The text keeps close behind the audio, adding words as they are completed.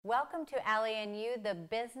Welcome to Allie and You, the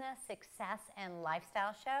Business, Success, and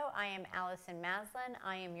Lifestyle Show. I am Allison Maslin.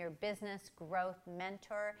 I am your business growth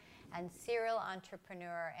mentor and serial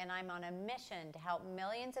entrepreneur, and I'm on a mission to help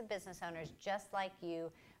millions of business owners just like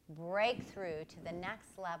you break through to the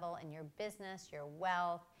next level in your business, your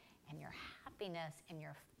wealth, and your happiness and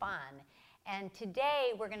your fun. And today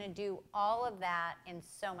we're going to do all of that and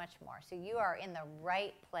so much more. So you are in the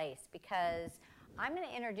right place because I'm going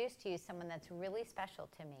to introduce to you someone that's really special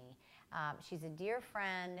to me. She's a dear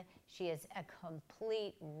friend. She is a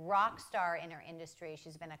complete rock star in her industry.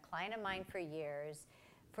 She's been a client of mine for years.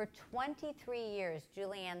 For 23 years,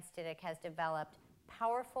 JuliAnn Stitick has developed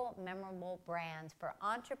powerful, memorable brands for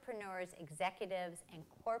entrepreneurs, executives, and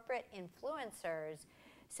corporate influencers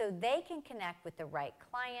so they can connect with the right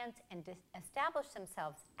clients and establish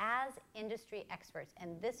themselves as industry experts.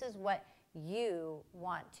 And this is what you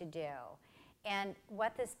want to do. And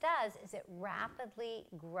what this does is it rapidly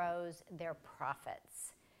grows their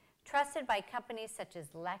profits. Trusted by companies such as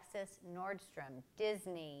Lexus, Nordstrom,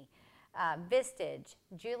 Disney, Vistage,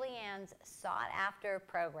 JuliAnn's sought-after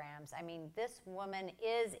programs. I mean, this woman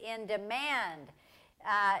is in demand.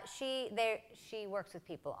 She works with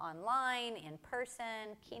people online, in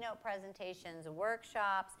person, keynote presentations,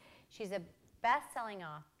 workshops. She's a best-selling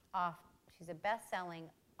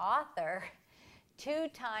author 2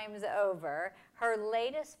 times over. Her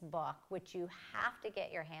latest book, which you have to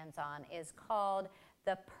get your hands on, is called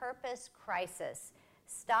The Purpose Crisis.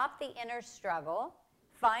 Stop the inner struggle,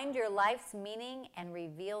 find your life's meaning, and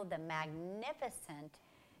reveal the magnificent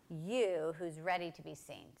you who's ready to be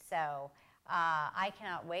seen. So I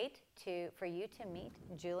cannot wait for you to meet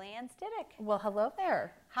JuliAnn Stitick. Well, hello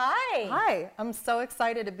there. Hi. Hi. I'm so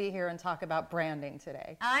excited to be here and talk about branding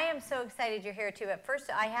today. I am so excited you're here too. But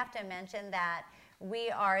first, I have to mention that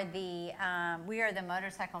we are the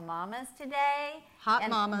motorcycle mamas today. Hot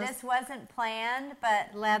mamas. This wasn't planned, but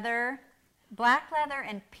leather, black leather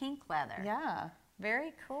and pink leather. Yeah.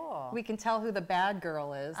 Very cool. We can tell who the bad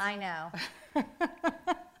girl is. I know.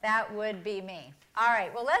 That would be me. All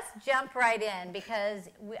right, well, let's jump right in because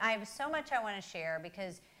I have so much I want to share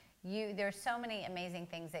because there's so many amazing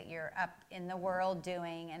things that you're up in the world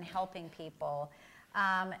doing and helping people.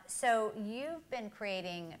 So you've been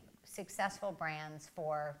creating successful brands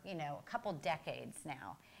for, a couple decades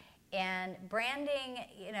now. And branding,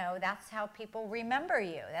 that's how people remember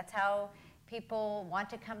you. That's how people want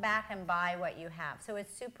to come back and buy what you have. So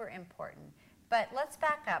it's super important. But let's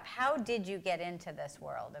back up. How did you get into this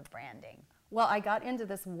world of branding? Well, I got into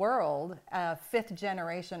this world, 5th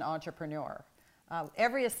generation entrepreneur.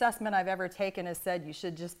 Every assessment I've ever taken has said you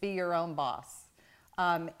should just be your own boss.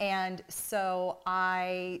 And so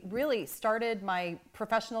I really started my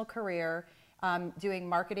professional career doing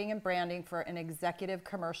marketing and branding for an executive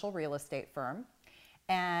commercial real estate firm.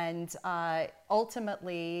 And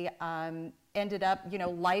ultimately ended up,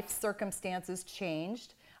 life circumstances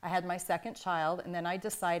changed. I had my 2nd child, and then I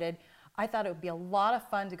decided I thought it would be a lot of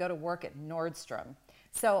fun to go to work at Nordstrom.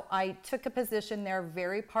 So I took a position there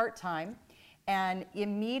very part-time, and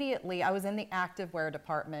immediately I was in the activewear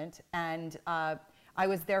department, and I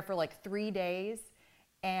was there for like 3 days,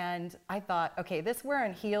 and I thought, okay, this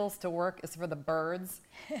wearing heels to work is for the birds.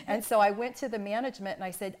 And so I went to the management and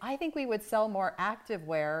I said, I think we would sell more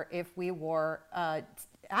activewear if we wore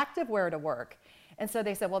activewear to work. And so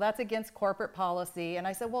they said, well, that's against corporate policy. And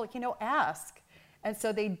I said, well, ask. And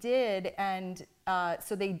so they did, and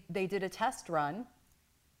so they did a test run.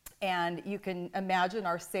 And you can imagine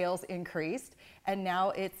our sales increased, and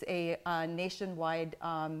now it's a nationwide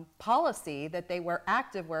policy that they wear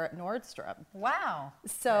activewear at Nordstrom. Wow!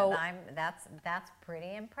 So that's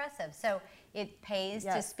pretty impressive. So it pays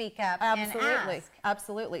to speak up and ask.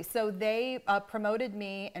 Absolutely. So they promoted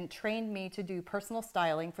me and trained me to do personal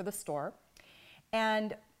styling for the store,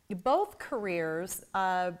 and both careers,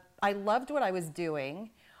 I loved what I was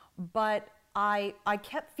doing, but I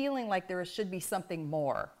kept feeling like there should be something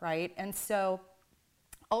more, right? And so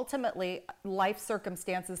ultimately, life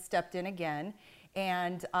circumstances stepped in again,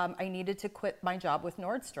 and I needed to quit my job with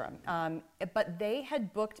Nordstrom. But they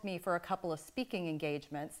had booked me for a couple of speaking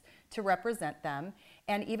engagements to represent them.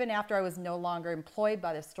 And even after I was no longer employed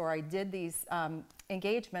by the store, I did these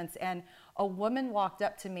engagements, and a woman walked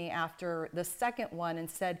up to me after the 2nd one and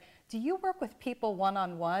said, do you work with people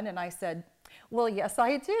one-on-one? And I said, well, yes,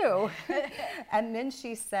 I do. And then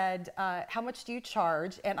she said, how much do you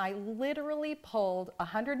charge? And I literally pulled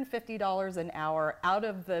 $150 an hour out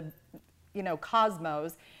of the,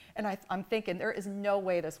 Cosmos. And I'm thinking, there is no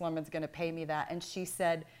way this woman's going to pay me that. And she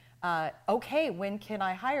said, okay, when can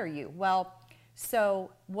I hire you? Well,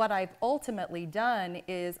 So what I've ultimately done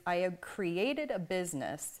is I have created a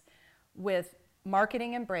business with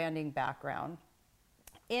marketing and branding background,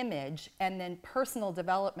 image, and then personal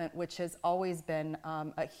development, which has always been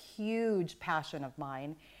a huge passion of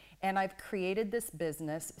mine. And I've created this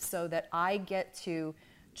business so that I get to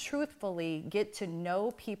truthfully get to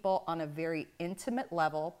know people on a very intimate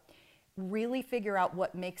level, really figure out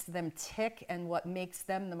what makes them tick and what makes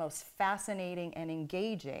them the most fascinating and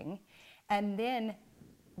engaging, and then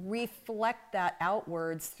reflect that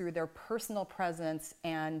outwards through their personal presence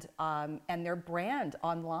and their brand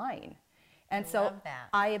online. And so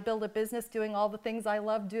I build a business doing all the things I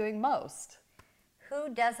love doing most.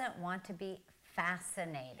 Who doesn't want to be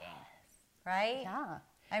fascinating, right? Yeah.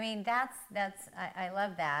 I mean, I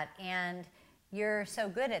love that. And you're so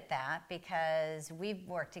good at that because we've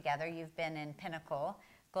worked together. You've been in Pinnacle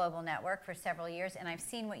Global Network for several years, and I've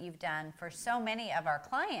seen what you've done for so many of our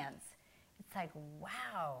clients. It's like,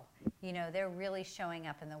 wow, you know, they're really showing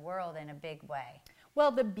up in the world in a big way.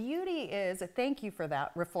 Well, the beauty is, thank you for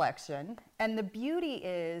that reflection, and the beauty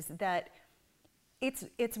is that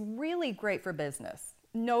it's really great for business.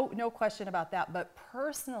 No question about that. But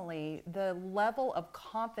personally, the level of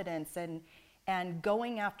confidence and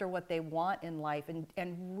going after what they want in life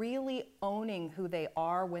and really owning who they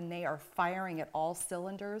are when they are firing at all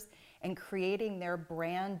cylinders and creating their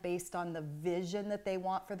brand based on the vision that they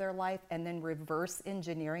want for their life and then reverse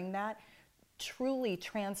engineering that truly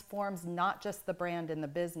transforms not just the brand and the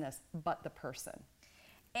business, but the person.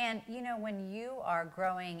 And you know, when you are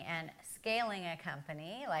growing and scaling a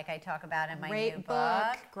company, like I talk about in my new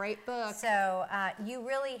book. Great book. So you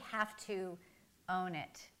really have to own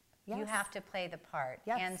it. Yes. You have to play the part.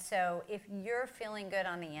 Yes. And so if you're feeling good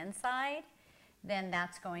on the inside, then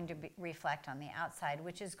that's going to reflect on the outside,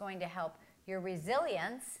 which is going to help your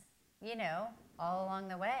resilience, you know, all along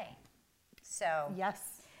the way. So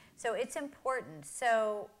yes. So it's important.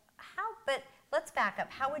 So but let's back up.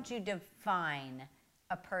 How would you define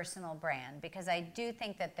a personal brand? Because I do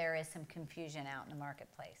think that there is some confusion out in the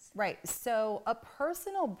marketplace. Right. So a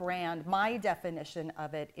personal brand, my definition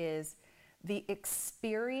of it is the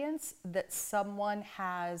experience that someone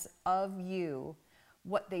has of you,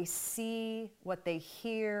 what they see, what they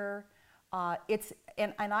hear.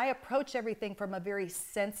 And I approach everything from a very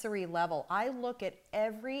sensory level. I look at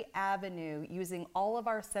every avenue using all of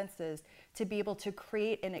our senses to be able to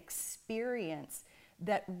create an experience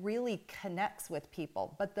that really connects with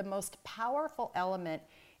people. But the most powerful element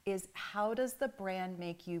is, how does the brand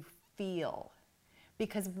make you feel?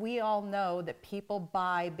 Because we all know that people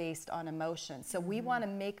buy based on emotion. So we want to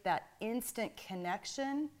make that instant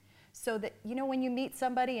connection so that, you know, when you meet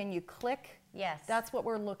somebody and you click, yes, that's what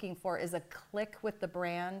we're looking for, is a click with the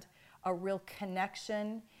brand, a real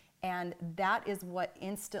connection, and that is what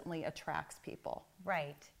instantly attracts people.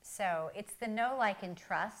 Right. So it's the know, like, and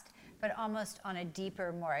trust, but almost on a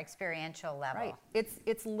deeper, more experiential level. Right.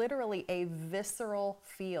 It's literally a visceral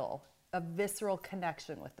feel, a visceral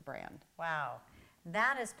connection with the brand. Wow.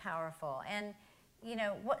 That is powerful. And, you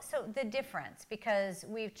know, so the difference, because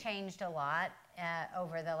we've changed a lot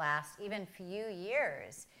over the last even few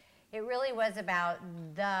years, it really was about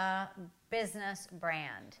the business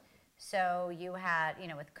brand. So you had, you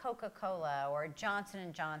know, with Coca-Cola or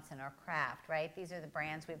Johnson & Johnson or Kraft, right? These are the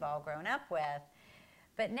brands we've all grown up with.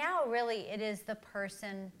 But now really it is the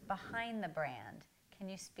person behind the brand. Can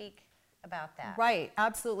you speak about that? Right,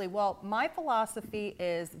 absolutely. Well, my philosophy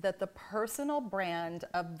is that the personal brand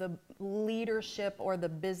of the leadership or the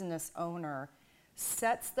business owner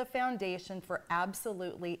sets the foundation for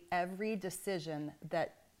absolutely every decision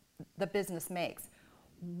that the business makes.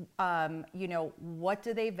 You know, what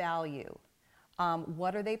do they value?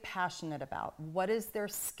 What are they passionate about? What is their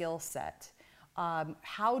skill set? And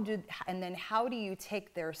then how do you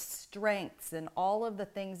take their strengths and all of the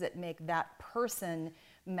things that make that person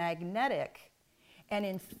magnetic and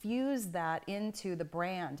infuse that into the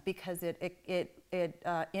brand, because it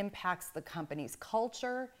impacts the company's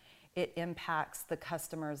culture, it impacts the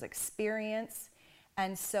customer's experience,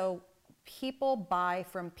 and so people buy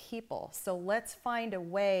from people. So let's find a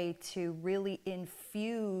way to really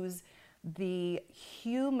infuse the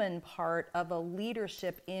human part of a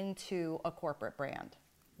leadership into a corporate brand.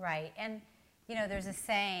 Right. And, you know, there's a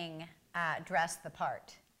saying, dress the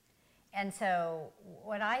part. And so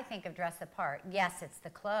when I think of dress the part, yes, it's the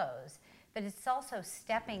clothes, but it's also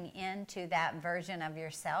stepping into that version of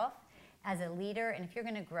yourself as a leader. And if you're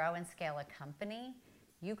going to grow and scale a company,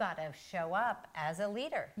 you got to show up as a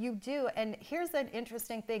leader. You do. And here's an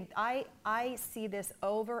interesting thing. I see this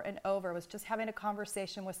over and over. I was just having a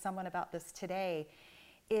conversation with someone about this today,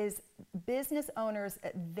 is business owners,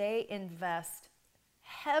 they invest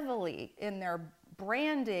heavily in their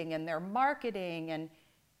branding and their marketing,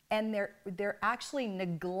 and they're actually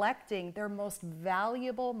neglecting their most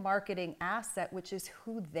valuable marketing asset, which is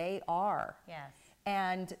who they are. Yes.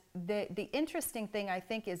 And the interesting thing, I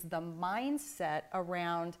think, is the mindset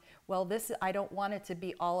around, well, I don't want it to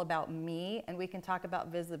be all about me. And we can talk about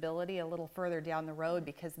visibility a little further down the road,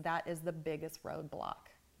 because that is the biggest roadblock.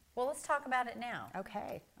 Well, let's talk about it now.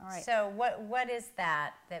 Okay, all right. So what is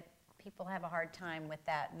that people have a hard time with,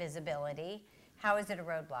 that visibility? How is it a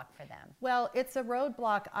roadblock for them? Well, it's a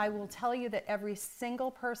roadblock. I will tell you that every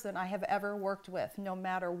single person I have ever worked with, no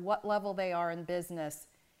matter what level they are in business,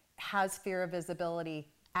 has fear of visibility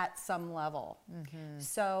at some level. Mm-hmm.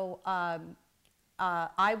 So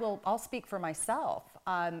I'll speak for myself.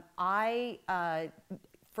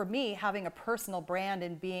 For me, having a personal brand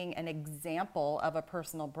and being an example of a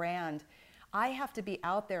personal brand, I have to be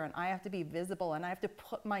out there and I have to be visible and I have to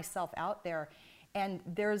put myself out there. And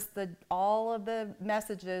there's all of the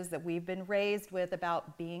messages that we've been raised with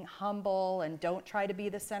about being humble and don't try to be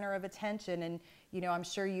the center of attention. And, I'm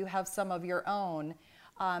sure you have some of your own.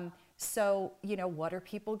 So, what are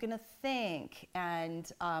people going to think? And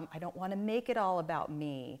I don't want to make it all about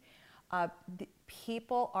me.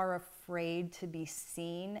 People are afraid to be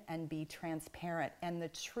seen and be transparent. And the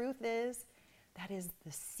truth is, that is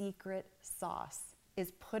the secret sauce,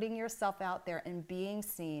 is putting yourself out there and being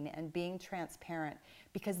seen and being transparent,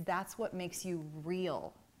 because that's what makes you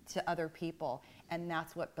real to other people. And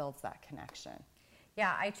that's what builds that connection.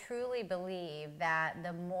 Yeah, I truly believe that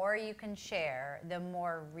the more you can share, the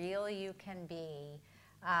more real you can be,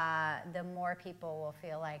 the more people will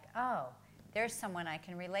feel like, oh, there's someone I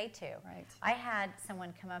can relate to. Right. I had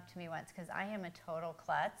someone come up to me once, because I am a total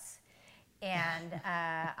klutz, and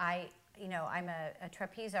I'm a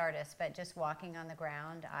trapeze artist, but just walking on the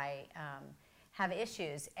ground, I have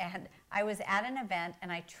issues. And I was at an event and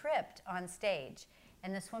I tripped on stage,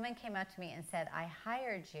 and this woman came up to me and said, I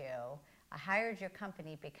hired your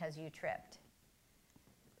company because you tripped.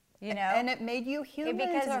 And it made you human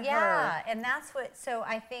to her. Yeah, and that's what, so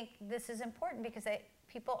I think this is important, because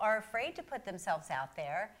people are afraid to put themselves out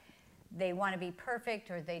there. They want to be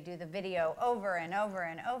perfect, or they do the video over and over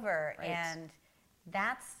and over. Right. And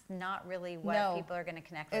that's not really what people are going to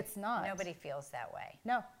connect with. It's not. Nobody feels that way.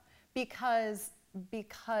 No, because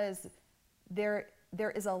there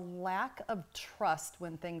is a lack of trust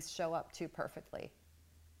when things show up too perfectly.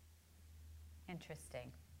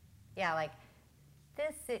 Interesting. Yeah, like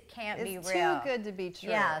it can't be real. It's too good to be true.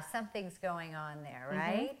 Yeah, something's going on there,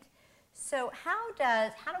 right? Mm-hmm. So how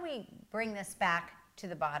do we bring this back to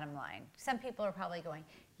the bottom line? Some people are probably going,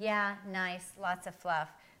 yeah, nice, lots of fluff,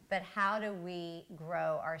 but how do we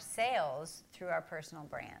grow our sales through our personal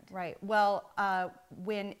brand? Right. Well,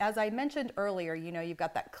 as I mentioned earlier, you've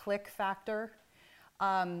got that click factor.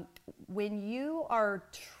 When you are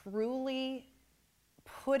truly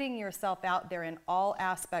putting yourself out there in all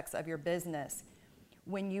aspects of your business,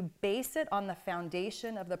 when you base it on the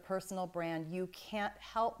foundation of the personal brand, you can't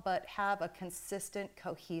help but have a consistent,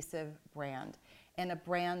 cohesive brand, and a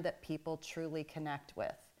brand that people truly connect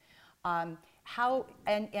with.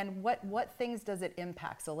 What things does it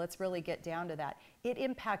impact? So let's really get down to that. It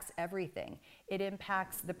impacts everything. It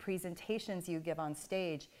impacts the presentations you give on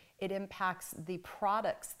stage. It impacts the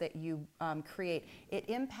products that you create. It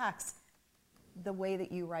impacts the way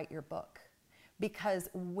that you write your book. Because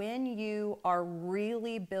when you are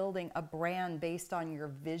really building a brand based on your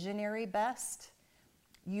visionary best,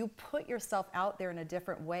 you put yourself out there in a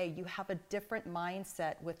different way. You have a different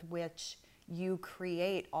mindset with which you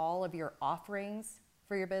create all of your offerings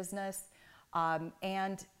for your business.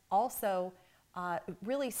 And also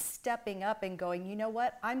really stepping up and going, you know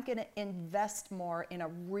what, I'm going to invest more in a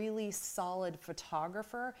really solid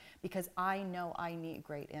photographer, because I know I need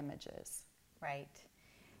great images. Right.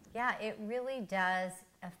 Yeah, it really does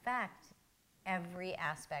affect every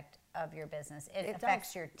aspect of your business. It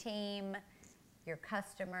affects your team, your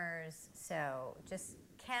customers, so just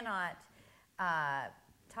cannot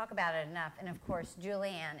talk about it enough. And of course,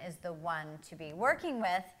 JuliAnn is the one to be working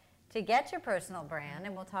with to get your personal brand,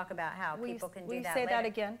 and we'll talk about how people can do that later. Will you say that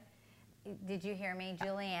again? Did you hear me?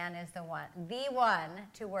 JuliAnn is the one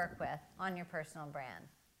to work with on your personal brand.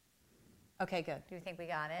 Okay, good. Do you think we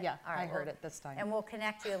got it? Yeah, all right, I heard it this time. And we'll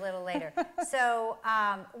connect you a little later. So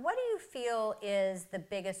what do you feel is the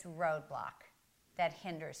biggest roadblock that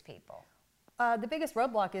hinders people? The biggest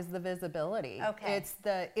roadblock is the visibility. Okay.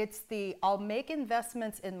 It's the I'll make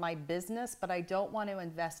investments in my business, but I don't want to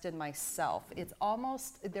invest in myself. It's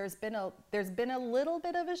almost, there's been a little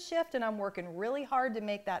bit of a shift, and I'm working really hard to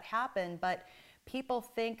make that happen, but People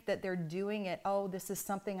think that they're doing it, oh, this is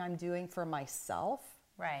something I'm doing for myself.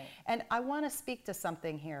 Right. And I want to speak to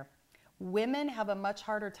something here. Women have a much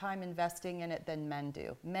harder time investing in it than men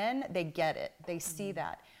do. Men, they get it. They see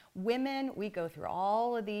that. Women, we go through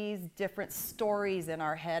all of these different stories in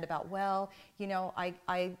our head about, well, you know,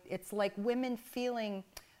 it's like women feeling,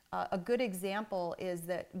 a good example is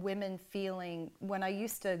that women feeling, when I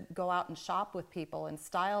used to go out and shop with people and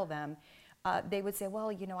style them, they would say,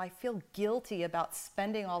 well, you know, I feel guilty about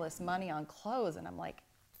spending all this money on clothes. And I'm like,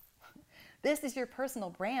 this is your personal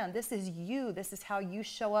brand. This is you. This is how you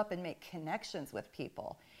show up and make connections with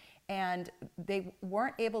people. And they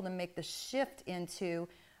weren't able to make the shift into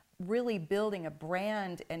really building a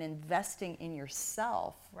brand and investing in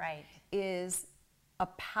yourself. Right. Is a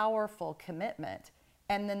powerful commitment.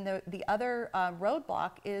 And then the other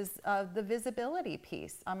roadblock is the visibility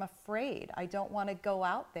piece. I'm afraid. I don't want to go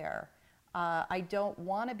out there. I don't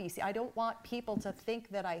want to be seen. I don't want people to think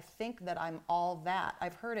that I'm all that.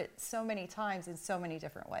 I've heard it so many times in so many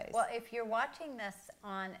different ways. Well, if you're watching this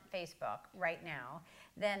on Facebook right now,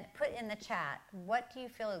 then put in the chat, what do you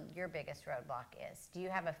feel your biggest roadblock is? Do you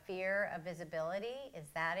have a fear of visibility? Is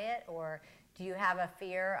that it? Or do you have a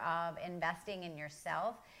fear of investing in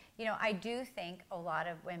yourself? You know, I do think a lot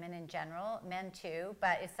of women in general, men too,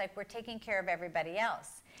 but it's like we're taking care of everybody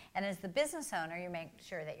else. And as the business owner, you make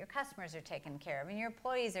sure that your customers are taken care of and your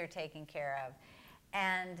employees are taken care of.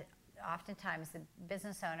 And oftentimes the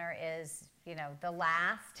business owner is, you know, the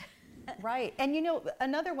last. Right. And you know,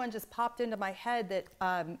 another one just popped into my head that,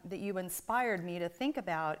 that you inspired me to think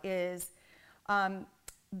about is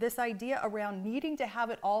this idea around needing to have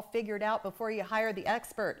it all figured out before you hire the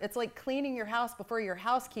expert. It's like cleaning your house before your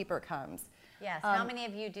housekeeper comes. Yes. How many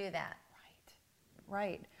of you do that?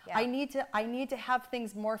 Right. Yeah. I need to have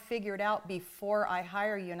things more figured out before I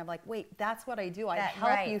hire you. And I'm like, wait, that's what I do. I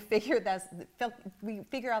help you figure we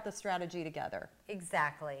figure out the strategy together.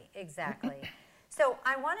 Exactly. Exactly. So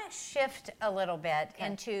I want to shift a little bit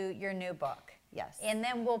into your new book. Yes. And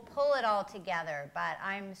then we'll pull it all together. But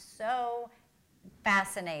I'm so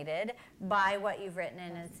fascinated by what you've written,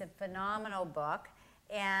 and it's a phenomenal book.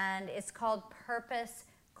 And it's called Purpose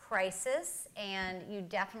Crisis, and you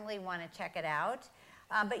definitely want to check it out.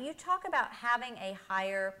 But you talk about having a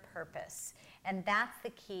higher purpose, and that's the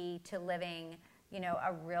key to living, you know,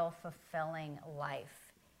 a real fulfilling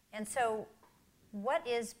life. And so what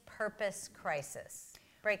is purpose crisis?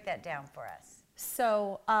 Break that down for us.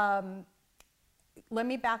 So let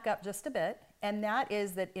me back up just a bit, and that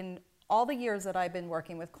is that in all the years that I've been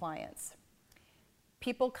working with clients,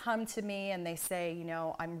 people come to me and they say, you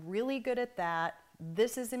know, I'm really good at that.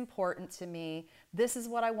 This is important to me. This is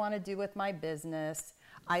what I want to do with my business.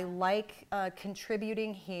 I like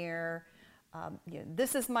contributing here. You know,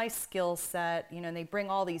 this is my skill set. You know, and they bring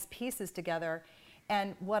all these pieces together.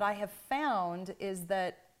 And what I have found is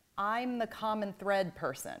that I'm the common thread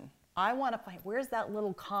person. I want to find, where's that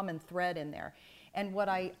little common thread in there? And what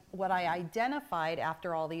I identified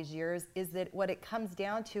after all these years is that what it comes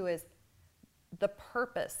down to is the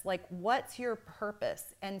purpose. Like, what's your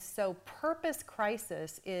purpose? And so purpose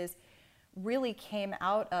crisis really came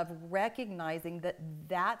out of recognizing that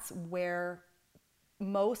that's where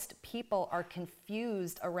most people are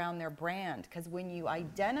confused around their brand. Because when you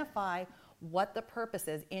identify what the purpose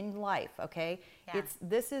is in life, okay? Yeah.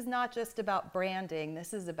 This is not just about branding,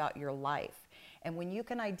 this is about your life. And when you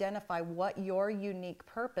can identify what your unique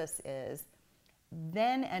purpose is,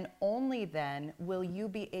 then and only then will you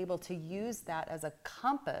be able to use that as a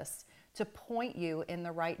compass to point you in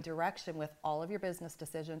the right direction with all of your business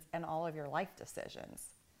decisions and all of your life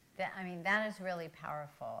decisions. That is really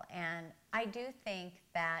powerful. And I do think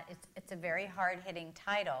that it's a very hard-hitting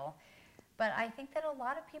title, but I think that a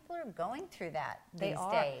lot of people are going through that these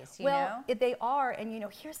days, you know? They are, and you know,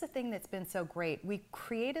 here's the thing that's been so great. We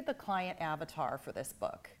created the client avatar for this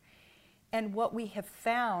book. And what we have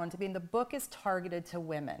found, the book is targeted to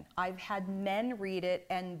women. I've had men read it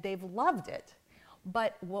and they've loved it.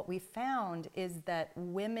 But what we found is that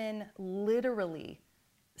women, literally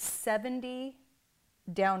 70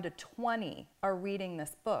 down to 20 are reading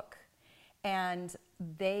this book. And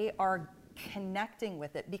they are connecting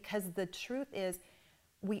with it, because the truth is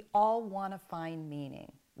we all want to find meaning.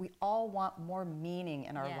 We all want more meaning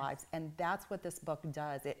in our lives. And that's what this book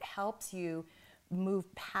does. It helps you move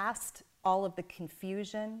past all of the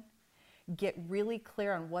confusion, get really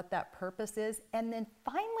clear on what that purpose is, and then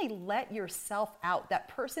finally let yourself out. That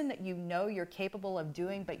person that you know you're capable of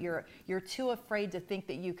doing, but you're too afraid to think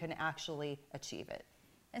that you can actually achieve it.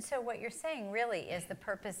 And so what you're saying really is the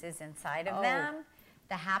purpose is inside of them.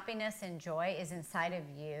 The happiness and joy is inside of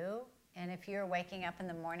you. And if you're waking up in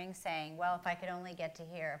the morning saying, well, if I could only get to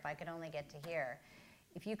here, if I could only get to here,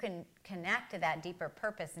 if you can connect to that deeper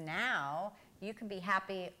purpose now, you can be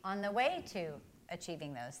happy on the way to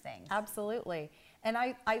achieving those things. Absolutely. And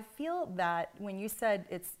I feel that when you said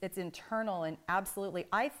it's internal, and absolutely,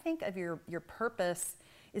 I think of your purpose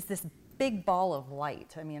is this big ball of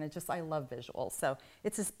light. I mean, I love visuals. So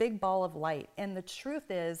it's this big ball of light. And the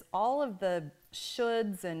truth is, all of the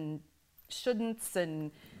shoulds and shouldn'ts,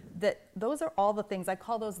 and those are all the things, I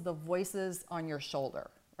call those the voices on your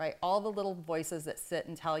shoulder, right? All the little voices that sit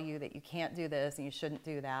and tell you that you can't do this and you shouldn't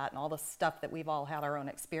do that, and all the stuff that we've all had our own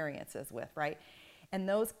experiences with, right? And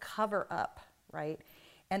those cover up, right?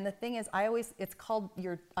 And the thing is, I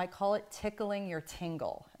call it tickling your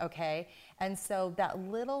tingle, okay? And so that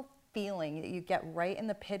little feeling that you get right in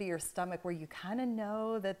the pit of your stomach where you kind of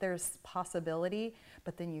know that there's possibility,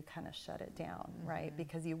 but then you kind of shut it down, right?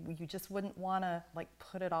 Because you just wouldn't want to like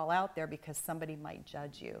put it all out there because somebody might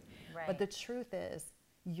judge you. Right. But the truth is,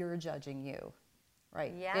 you're judging you,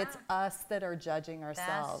 right? Yeah. It's us that are judging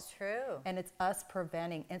ourselves. That's true. And it's us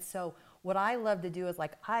preventing. And so what I love to do is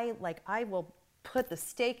I will put the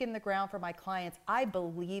stake in the ground for my clients. I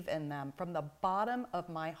believe in them from the bottom of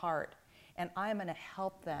my heart. And I'm going to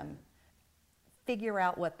help them figure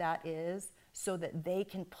out what that is so that they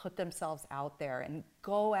can put themselves out there and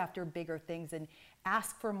go after bigger things and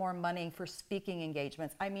ask for more money for speaking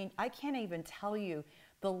engagements. I mean, I can't even tell you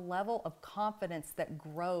the level of confidence that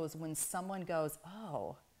grows when someone goes,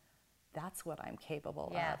 oh, that's what I'm capable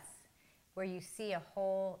of. Yes, where you see a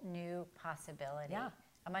whole new possibility, Yeah.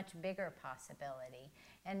 a much bigger possibility.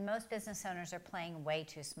 And most business owners are playing way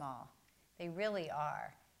too small. They really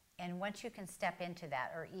are. And once you can step into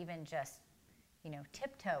that, or even just,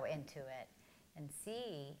 tiptoe into it and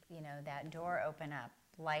see, that door open up,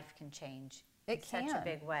 life can change in such a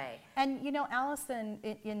big way. And, Allison,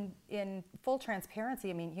 in full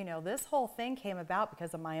transparency, I mean, this whole thing came about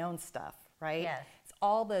because of my own stuff, right? Yes. It's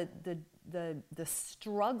all the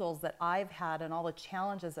struggles that I've had and all the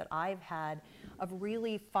challenges that I've had of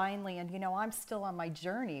really finally, and, I'm still on my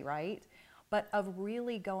journey, right? But of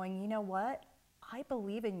really going, you know what? I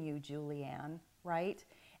believe in you, JuliAnn, right?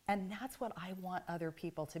 And that's what I want other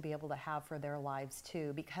people to be able to have for their lives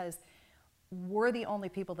too, because we're the only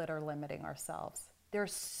people that are limiting ourselves.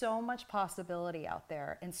 There's so much possibility out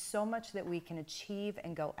there and so much that we can achieve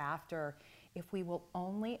and go after if we will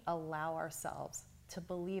only allow ourselves to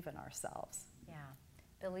believe in ourselves. Yeah,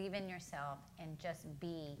 believe in yourself and just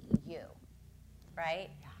be you, right?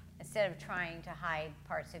 Yeah. Instead of trying to hide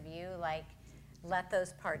parts of you, let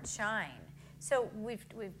those parts shine. So we've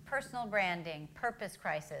personal branding, purpose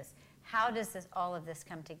crisis. How does all of this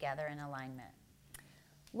come together in alignment?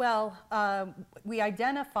 Well, we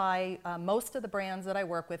identify most of the brands that I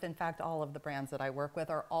work with, in fact, all of the brands that I work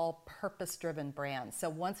with are all purpose-driven brands. So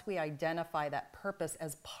once we identify that purpose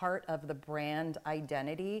as part of the brand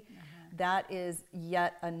identity, that is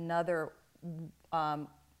yet another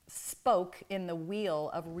spoke in the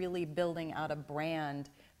wheel of really building out a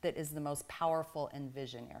brand that is the most powerful and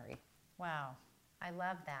visionary. Wow, I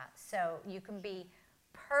love that. So you can be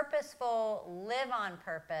purposeful, live on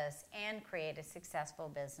purpose, and create a successful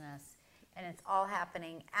business. And it's all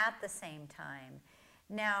happening at the same time.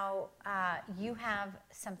 Now, you have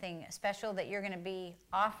something special that you're going to be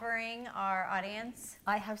offering our audience?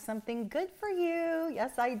 I have something good for you.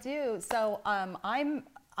 Yes, I do. So I'm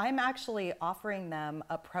actually offering them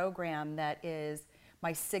a program that is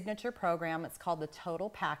my signature program. It's called the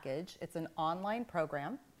Total Package. It's an online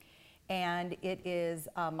program. And it is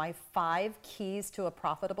my 5 keys to a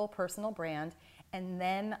profitable personal brand. And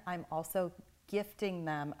then I'm also gifting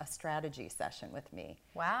them a strategy session with me.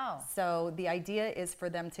 Wow. So the idea is for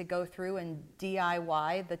them to go through and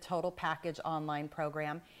DIY the Total Package online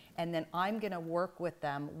program. And then I'm going to work with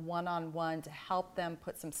them one-on-one to help them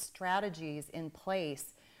put some strategies in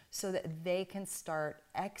place so that they can start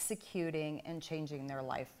executing and changing their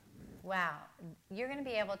life. Wow, you're going to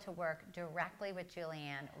be able to work directly with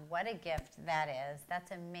JuliAnn. What a gift that is. That's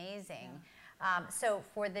amazing. Yeah. So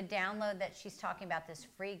for the download that she's talking about, this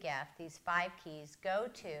free gift, these 5 keys, go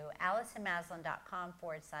to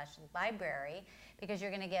AllisonMaslin.com/library because you're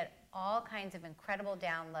going to get all kinds of incredible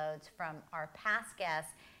downloads from our past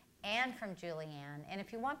guests and from JuliAnn. And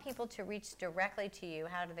if you want people to reach directly to you,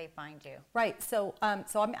 how do they find you? Right. So,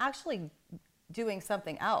 I'm actually doing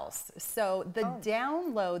something else. So the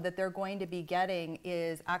download that they're going to be getting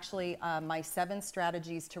is actually my 7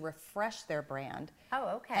 strategies to refresh their brand.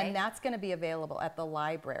 Oh, okay. And that's going to be available at the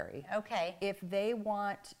library. Okay. If they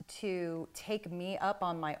want to take me up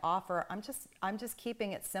on my offer, I'm just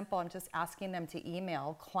keeping it simple. I'm just asking them to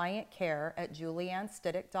email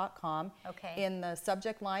clientcare@JuliAnnStitick.com. Okay. In the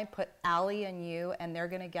subject line, put Allie and you, and they're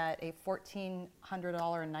going to get a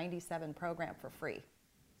 $1,400.97 program for free.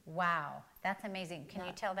 Wow, that's amazing. Can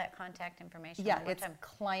you tell that contact information? Yeah, it's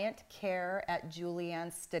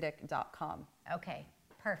clientcare@JuliAnnStitick.com. Okay,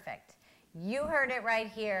 perfect. You heard it right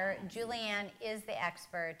here. JuliAnn is the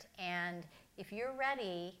expert, and if you're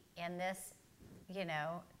ready in this,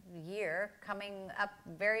 year coming up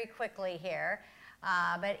very quickly here,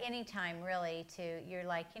 but anytime really you're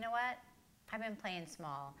like, you know what? I've been playing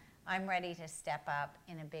small. I'm ready to step up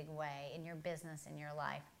in a big way in your business, in your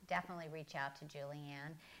life. Definitely reach out to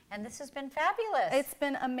JuliAnn. And this has been fabulous. It's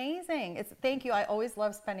been amazing. Thank you. I always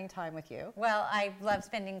love spending time with you. Well, I love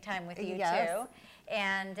spending time with you too.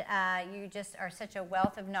 And you just are such a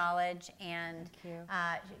wealth of knowledge. And,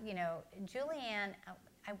 JuliAnn,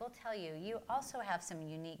 I will tell you, you also have some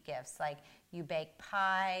unique gifts. Like you bake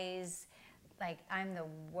pies. Like I'm the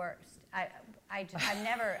worst. I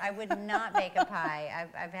would not bake a pie.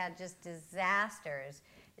 I've had just disasters.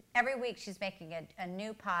 Every week she's making a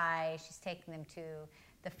new pie. She's taking them to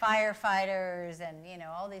the firefighters and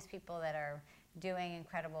all these people that are doing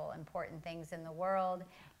incredible, important things in the world.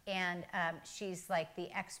 And she's like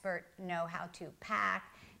the expert, know how to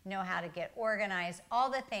pack, know how to get organized,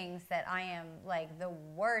 all the things that I am like the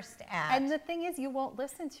worst at. And the thing is, you won't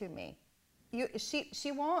listen to me.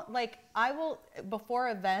 She won't. Like I will before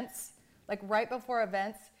events, like right before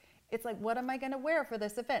events. It's like, what am I going to wear for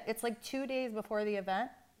this event? It's like 2 days before the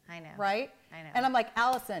event. I know. Right? I know. And I'm like,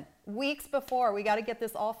 Allison, weeks before, we got to get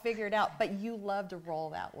this all figured out. But you love to roll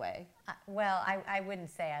that way. Well, I wouldn't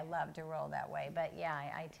say I love to roll that way, but yeah,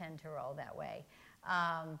 I tend to roll that way.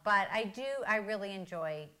 But I really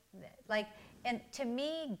enjoy, and to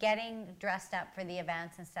me, getting dressed up for the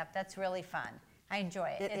events and stuff, that's really fun. I enjoy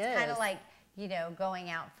it. It's kind of like, going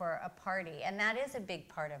out for a party. And that is a big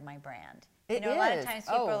part of my brand. A lot of times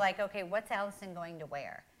people are like, okay, what's Allison going to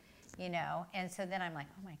wear? And so then I'm like,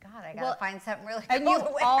 oh my God, I gotta find something really cool and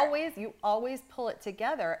to wear. you always pull it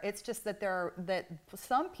together. It's just that that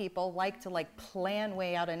some people like to plan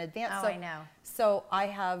way out in advance. Oh, so, I know. So I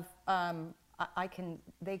have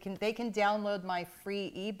they can download my free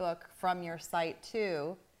ebook from your site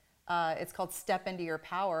too. It's called Step Into Your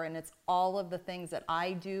Power, and it's all of the things that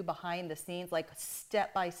I do behind the scenes, like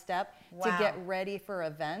step by step, to get ready for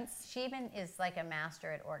events. She even is like a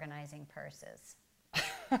master at organizing purses.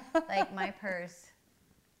 Like my purse,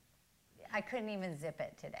 I couldn't even zip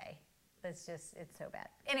it today. It's so bad.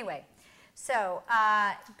 Anyway, so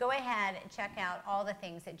go ahead and check out all the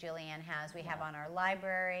things that JuliAnn has. We have on our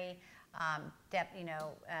library.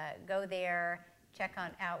 Go there, check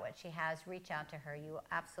out what she has, reach out to her. You will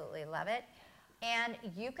absolutely love it. And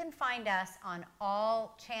you can find us on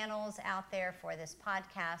all channels out there for this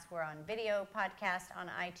podcast. We're on video podcast on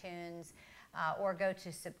iTunes. Or go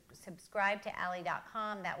to subscribe to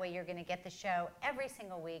Allie.com. That way you're going to get the show every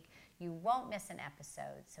single week. You won't miss an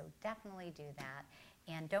episode, so definitely do that.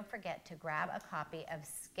 And don't forget to grab a copy of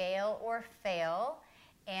Scale or Fail.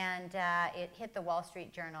 And it hit the Wall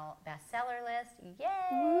Street Journal bestseller list. Yay!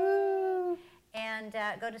 Woo! And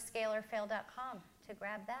go to scaleorfail.com to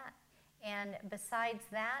grab that. And besides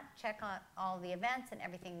that, check out all the events and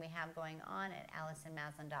everything we have going on at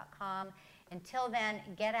AllisonMaslin.com. Until then,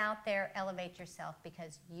 get out there, elevate yourself,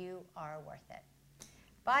 because you are worth it.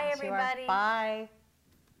 Bye, everybody. Bye.